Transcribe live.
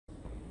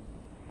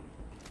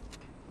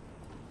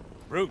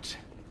Brutes.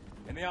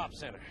 In the op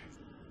center.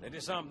 They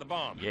disarmed the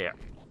bomb. Yeah.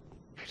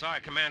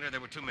 Sorry, Commander, there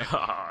were too many.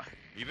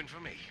 Even for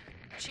me.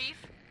 Chief,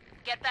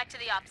 get back to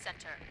the op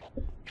center.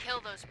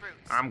 Kill those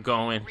brutes. I'm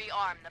going.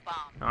 Rearm the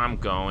bomb. I'm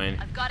going.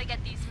 I've got to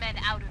get these men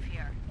out of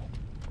here.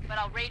 But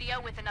I'll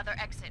radio with another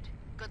exit.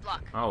 Good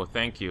luck. Oh,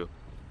 thank you.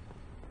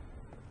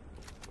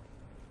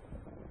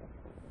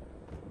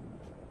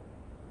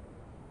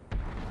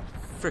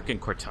 Frickin'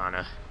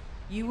 Cortana.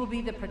 You will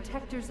be the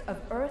protectors of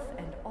Earth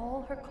and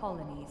all her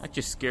colonies. That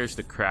just scares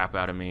the crap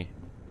out of me.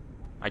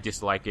 I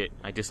dislike it.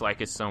 I dislike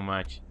it so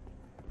much.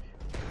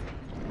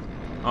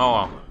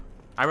 Oh,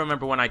 I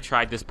remember when I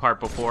tried this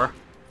part before.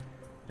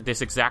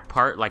 This exact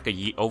part, like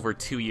over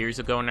 2 years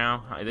ago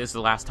now. This is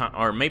the last time,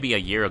 or maybe a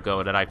year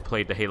ago, that I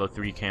played the Halo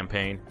 3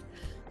 campaign.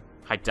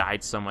 I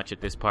died so much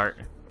at this part.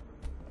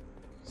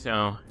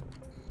 So,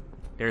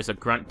 there's a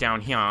grunt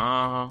down here.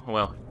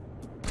 Well,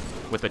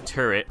 with a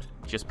turret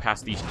just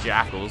past these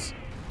jackals.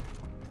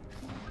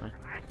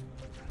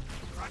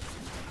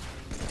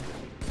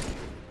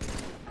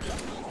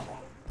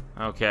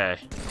 Okay.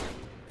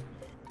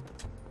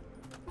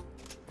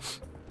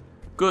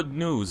 Good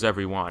news,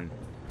 everyone.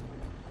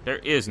 There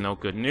is no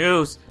good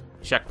news.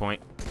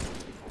 Checkpoint.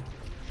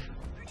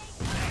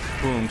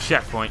 Boom,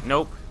 checkpoint.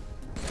 Nope.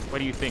 What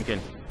are you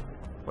thinking?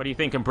 What are you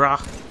thinking,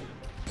 brah?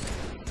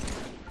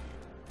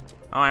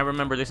 Oh, I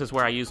remember this is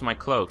where I used my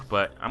cloak,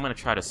 but I'm gonna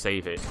try to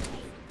save it.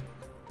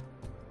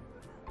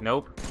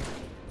 Nope.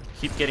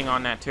 Keep getting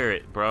on that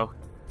turret, bro.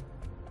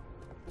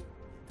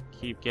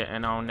 Keep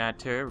getting on that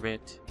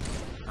turret.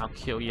 I'll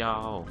kill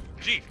y'all.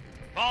 Chief,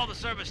 follow the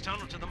service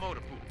tunnel to the motor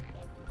pool.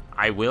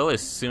 I will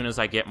as soon as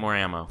I get more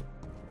ammo.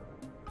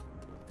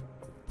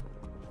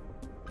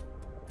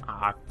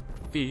 I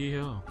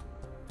feel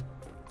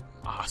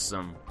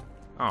awesome.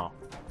 Oh,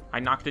 I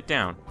knocked it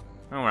down.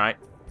 Alright.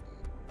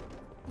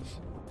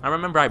 I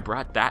remember I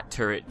brought that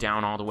turret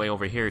down all the way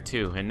over here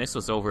too, and this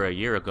was over a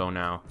year ago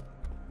now.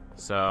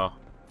 So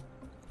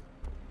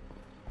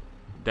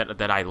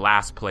that I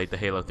last played the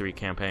Halo 3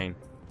 campaign.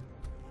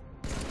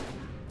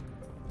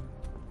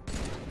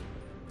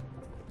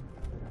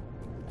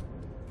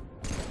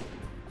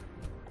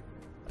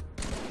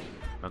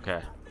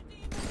 Okay.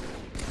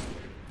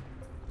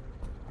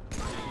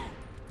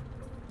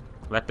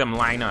 Let them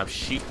line up.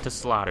 Sheep to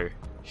slaughter.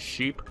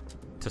 Sheep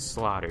to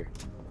slaughter.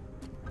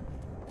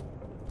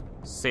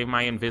 Save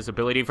my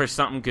invisibility for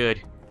something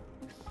good.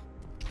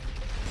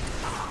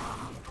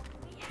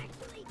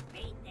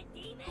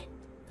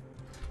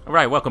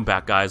 Alright, welcome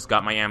back, guys.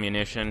 Got my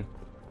ammunition.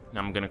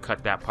 I'm gonna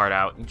cut that part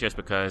out just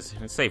because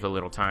it save a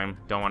little time.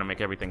 Don't want to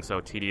make everything so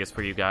tedious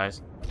for you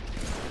guys.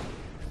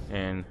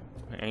 And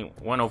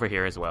one over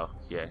here as well.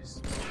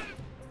 Yes.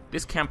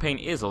 This campaign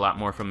is a lot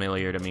more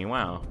familiar to me.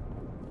 Wow.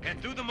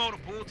 Head through the motor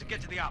pool to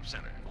get to the op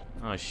center.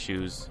 Oh,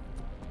 shoes.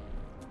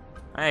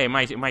 Hey,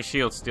 my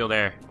shield's still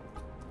there.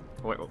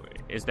 Wait,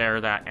 is there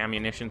that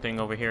ammunition thing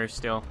over here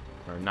still?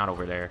 Or not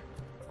over there?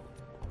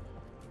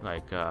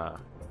 Like,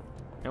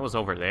 it was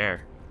over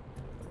there.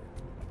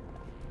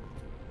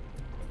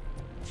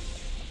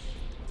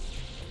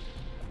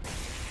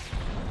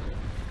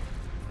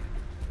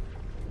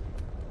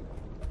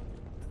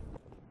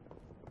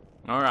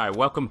 Alright,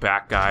 welcome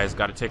back, guys.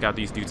 Gotta take out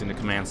these dudes in the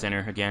command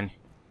center again.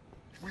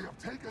 We have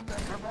taken the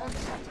command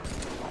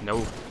center.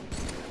 No.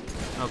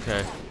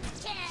 Okay.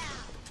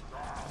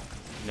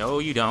 No,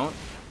 you don't.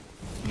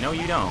 No,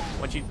 you don't.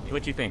 What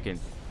you thinking?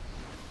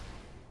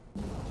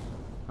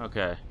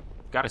 Okay.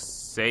 Gotta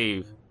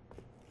save.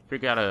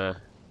 Figure out a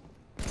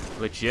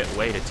legit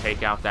way to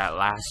take out that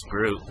last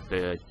brute.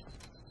 The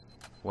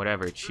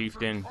whatever,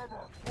 chieftain.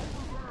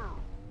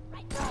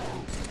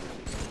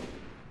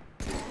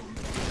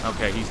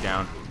 Okay, he's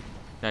down.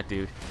 That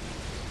dude.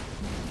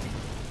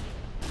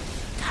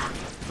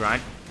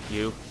 Grunt,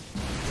 you.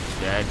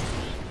 Dead.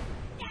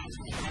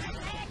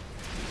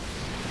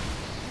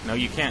 No,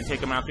 you can't take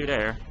him out through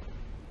there.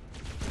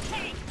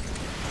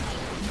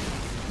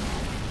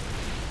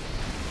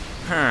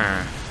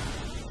 Huh.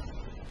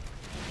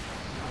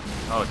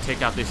 Oh,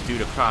 take out this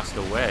dude across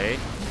the way.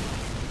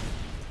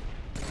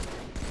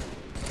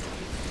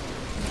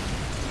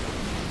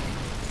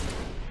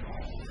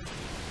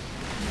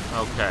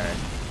 Okay.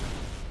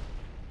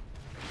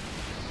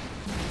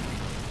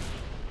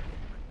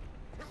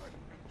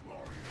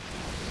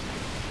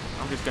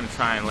 I'm just gonna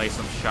try and lay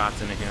some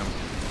shots into him.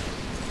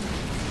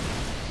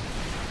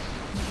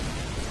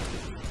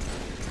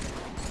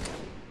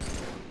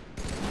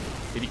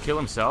 Did he kill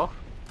himself?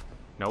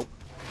 Nope.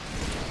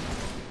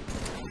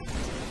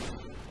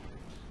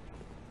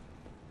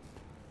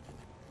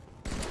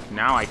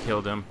 Now I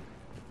killed him.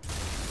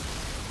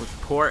 With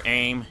poor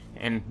aim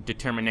and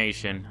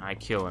determination, I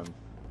kill him.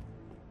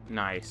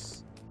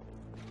 Nice.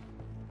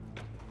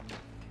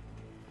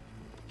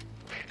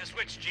 Hit the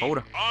switch, Chief. Hold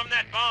on. Arm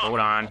that bomb. Hold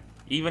on.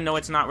 Even though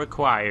it's not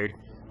required,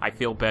 I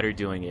feel better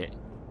doing it.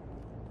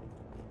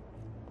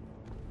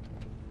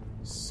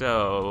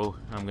 So,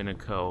 I'm gonna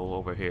go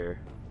over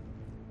here.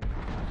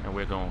 And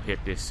we're gonna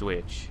hit this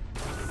switch.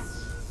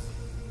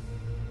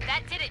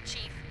 That did it,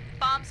 Chief.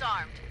 Bomb Bombs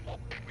armed.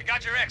 We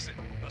got your exit.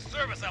 A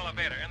service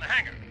elevator in the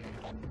hangar.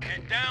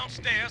 Head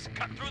downstairs,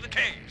 cut through the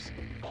caves.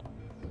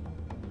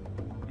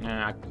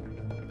 Nah,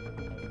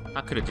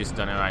 I could have just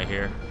done it right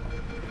here.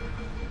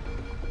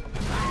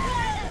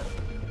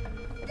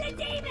 The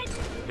demon!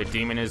 The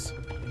demon is...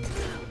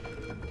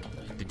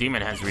 The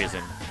demon has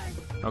risen.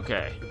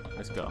 Okay,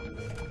 let's go.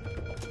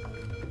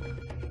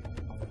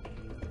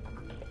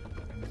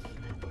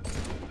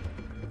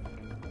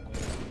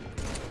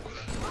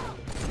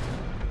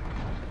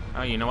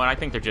 Oh, you know what? I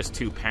think they're just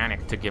too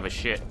panicked to give a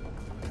shit.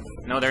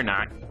 No, they're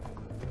not.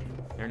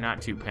 They're not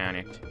too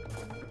panicked.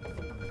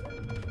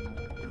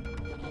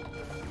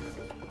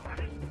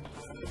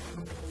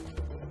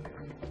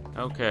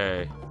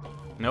 Okay.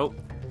 Nope.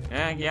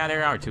 Yeah,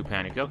 there are too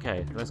panicked.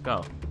 Okay, let's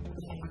go.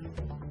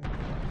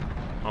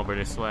 Over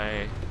this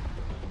way.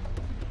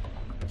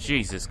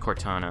 Jesus,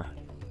 Cortana.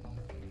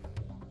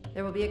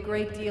 There will be a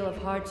great deal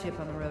of hardship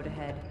on the road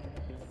ahead.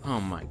 Oh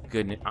my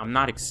goodness. I'm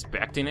not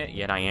expecting it,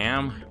 yet I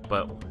am,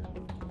 but...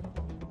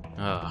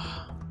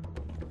 Ugh.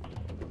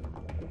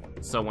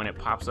 So when it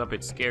pops up,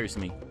 it scares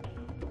me.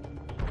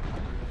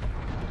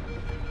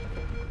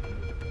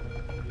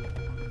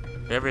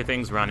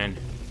 Everything's running.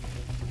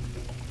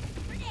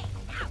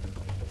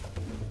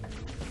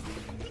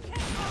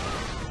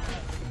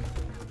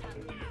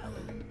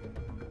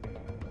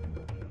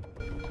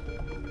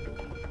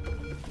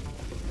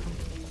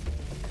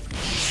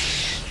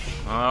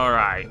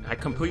 Alright, I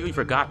completely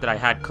forgot that I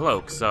had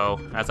cloak, so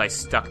as I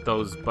stuck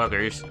those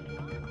buggers.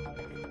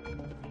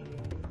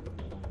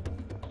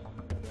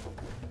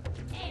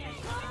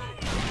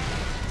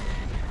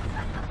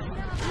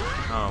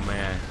 Oh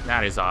man,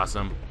 that is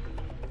awesome.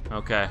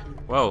 Okay,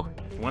 whoa,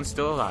 one's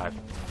still alive.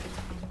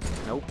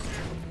 Nope.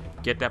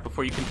 Get that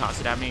before you can toss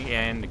it at me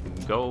and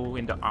go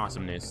into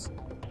awesomeness.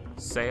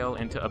 Sail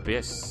into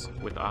abyss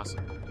with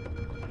awesome.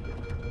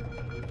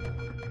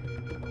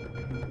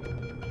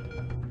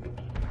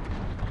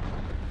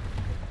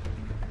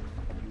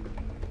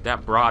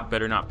 That broad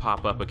better not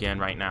pop up again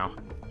right now.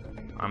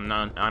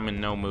 I'm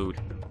in no mood.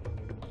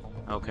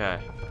 Okay.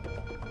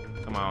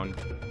 Come on.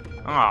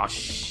 Oh,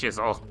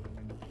 shizzle.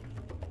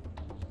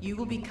 You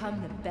will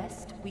become the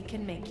best we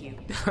can make you.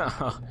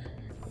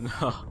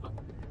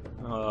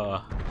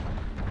 No.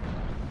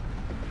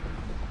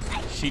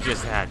 She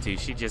just had to.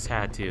 She just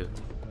had to.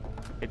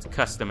 It's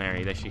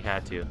customary that she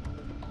had to.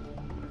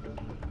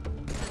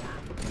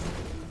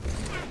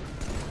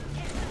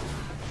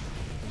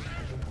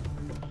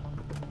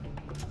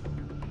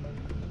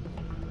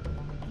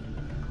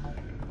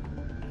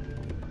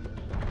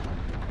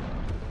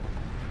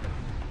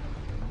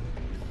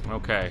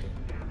 Okay.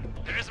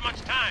 There isn't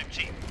much time,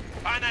 Chief.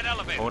 Find that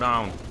elevator. Hold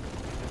on.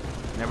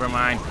 Never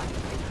mind.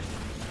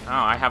 Oh,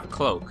 I have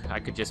cloak. I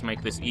could just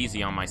make this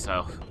easy on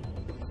myself.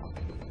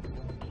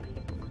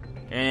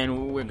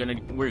 And we're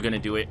gonna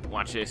do it.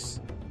 Watch this.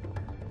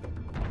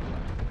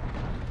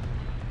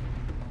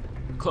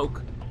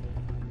 Cloak.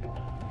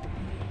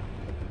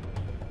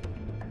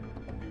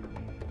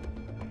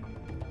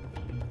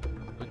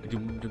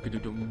 Boom,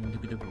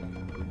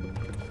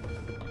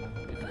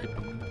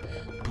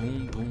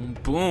 boom,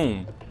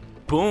 boom.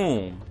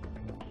 Boom.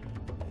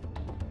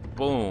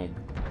 Boom.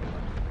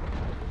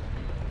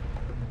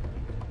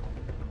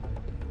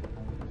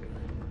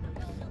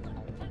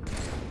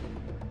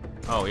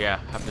 Oh yeah,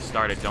 have to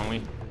start it, don't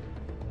we?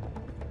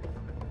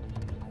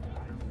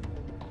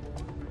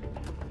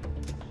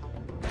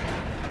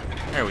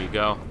 There we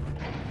go.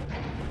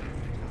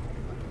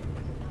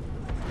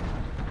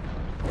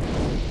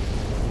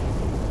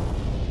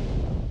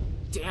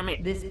 Damn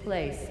it! This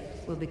place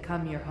will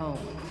become your home.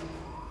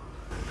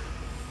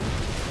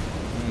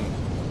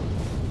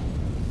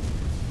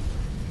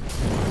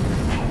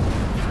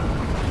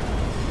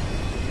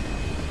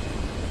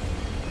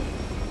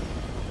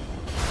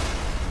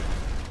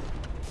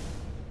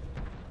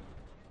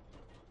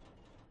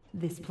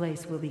 This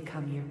place will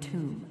become your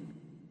tomb.